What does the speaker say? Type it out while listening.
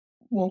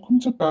Welcome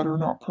to Better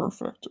Not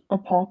Perfect, a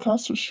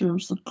podcast that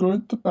shares the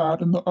good, the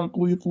bad, and the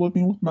ugly of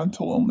living with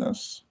mental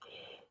illness.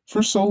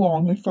 For so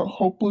long, I felt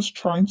hopeless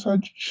trying to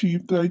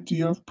achieve the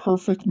idea of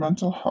perfect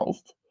mental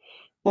health.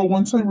 But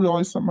once I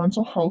realized that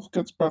mental health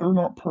gets better,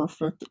 not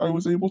perfect, I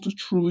was able to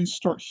truly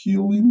start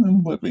healing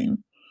and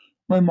living.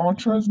 My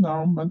mantra is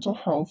now mental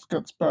health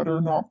gets better,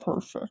 not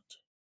perfect.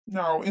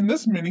 Now, in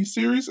this mini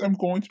series, I'm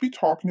going to be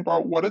talking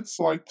about what it's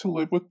like to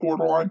live with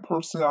borderline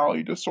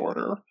personality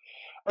disorder.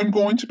 I'm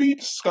going to be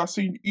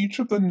discussing each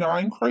of the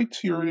 9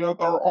 criteria that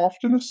are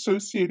often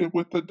associated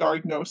with the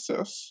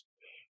diagnosis.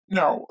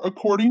 Now,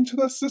 according to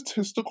the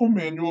Statistical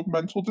Manual of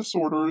Mental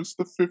Disorders,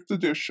 the 5th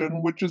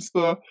edition, which is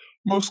the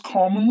most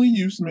commonly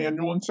used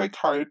manual in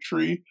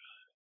psychiatry,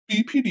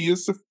 BPD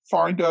is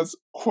defined as,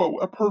 quote,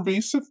 a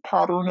pervasive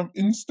pattern of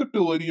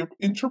instability of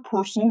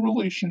interpersonal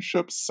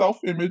relationships, self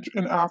image,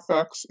 and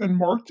affects, and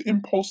marked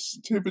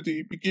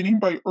impulsivity beginning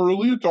by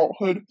early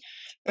adulthood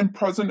and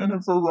present in a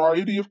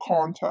variety of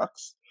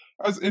contexts,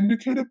 as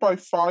indicated by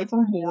 5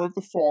 or more of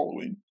the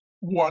following: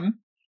 1.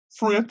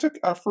 Frantic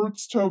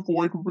efforts to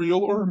avoid real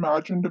or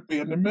imagined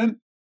abandonment.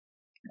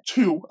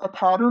 2. A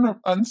pattern of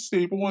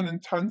unstable and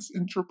intense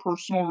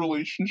interpersonal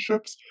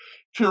relationships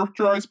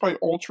characterized by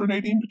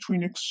alternating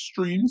between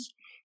extremes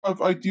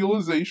of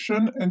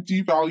idealization and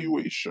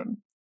devaluation.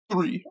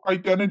 3.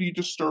 Identity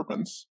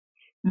disturbance.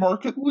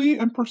 Markedly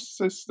and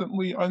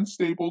persistently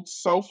unstable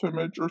self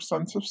image or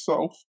sense of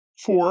self.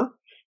 4.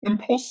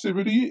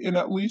 Impulsivity in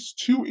at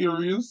least 2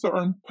 areas that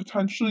are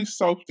potentially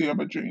self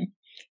damaging.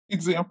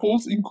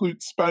 Examples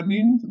include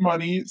spending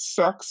money,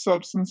 sex,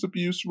 substance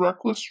abuse,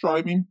 reckless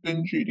driving,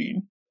 binge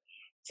eating.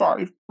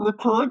 5.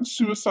 Recurrent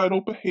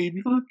suicidal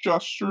behavior,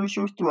 gestures,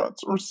 or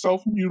threats, or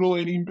self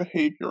mutilating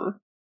behavior.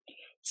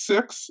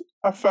 6.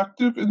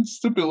 Affective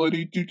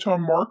instability due to a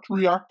marked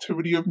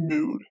reactivity of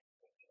mood.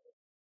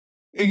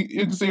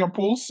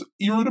 Examples: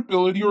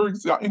 irritability or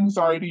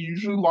anxiety,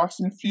 usually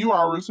lasting a few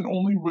hours and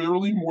only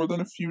rarely more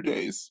than a few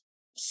days.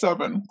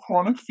 7.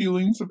 Chronic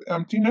feelings of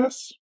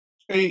emptiness.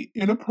 8.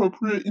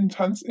 Inappropriate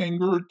intense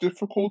anger or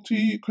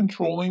difficulty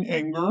controlling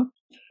anger.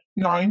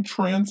 9.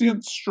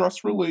 Transient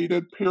stress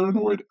related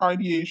paranoid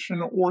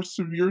ideation or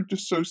severe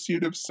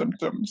dissociative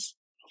symptoms.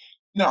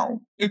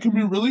 Now, it can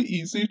be really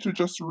easy to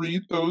just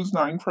read those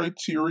 9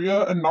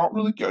 criteria and not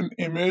really get an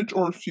image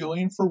or a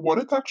feeling for what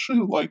it's actually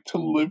like to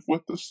live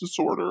with this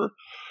disorder.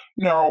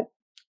 Now,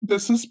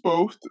 this is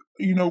both,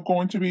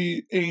 going to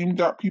be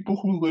aimed at people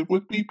who live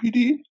with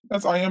BPD,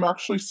 as I am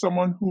actually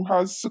someone who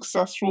has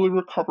successfully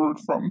recovered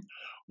from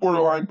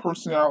borderline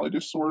personality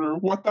disorder.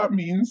 What that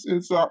means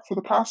is that for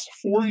the past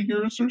 4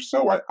 years or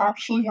so, I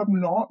actually have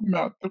not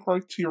met the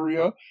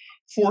criteria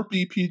for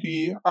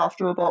BPD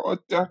after about a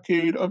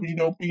decade of,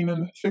 being in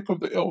the thick of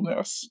the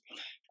illness.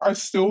 I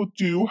still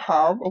do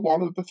have a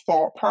lot of the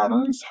thought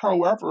patterns.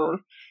 However,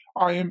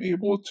 I am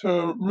able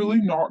to really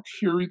not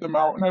carry them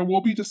out, and I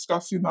will be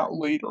discussing that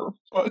later.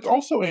 But it's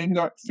also aimed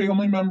at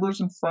family members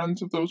and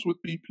friends of those with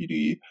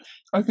BPD.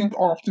 I think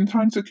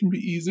oftentimes it can be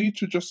easy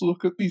to just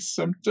look at these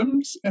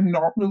symptoms and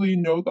not really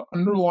know the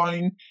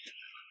underlying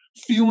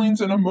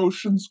feelings and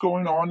emotions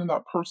going on in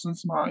that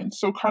person's mind.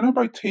 So, kind of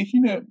by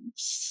taking it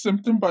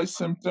symptom by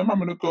symptom, I'm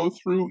going to go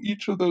through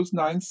each of those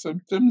 9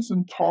 symptoms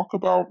and talk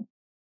about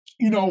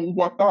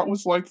what that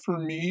was like for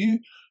me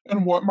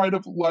and what might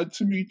have led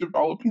to me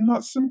developing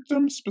that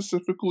symptom,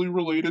 specifically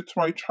related to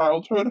my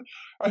childhood.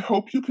 I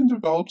hope you can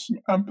develop some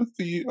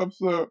empathy of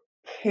the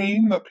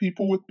pain that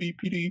people with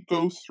BPD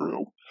go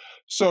through.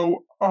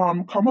 So,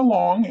 come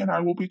along, and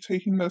I will be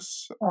taking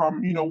this,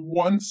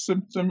 one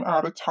symptom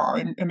at a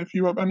time. And if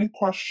you have any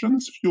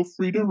questions, feel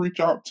free to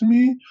reach out to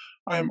me.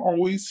 I am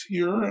always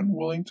here and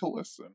willing to listen.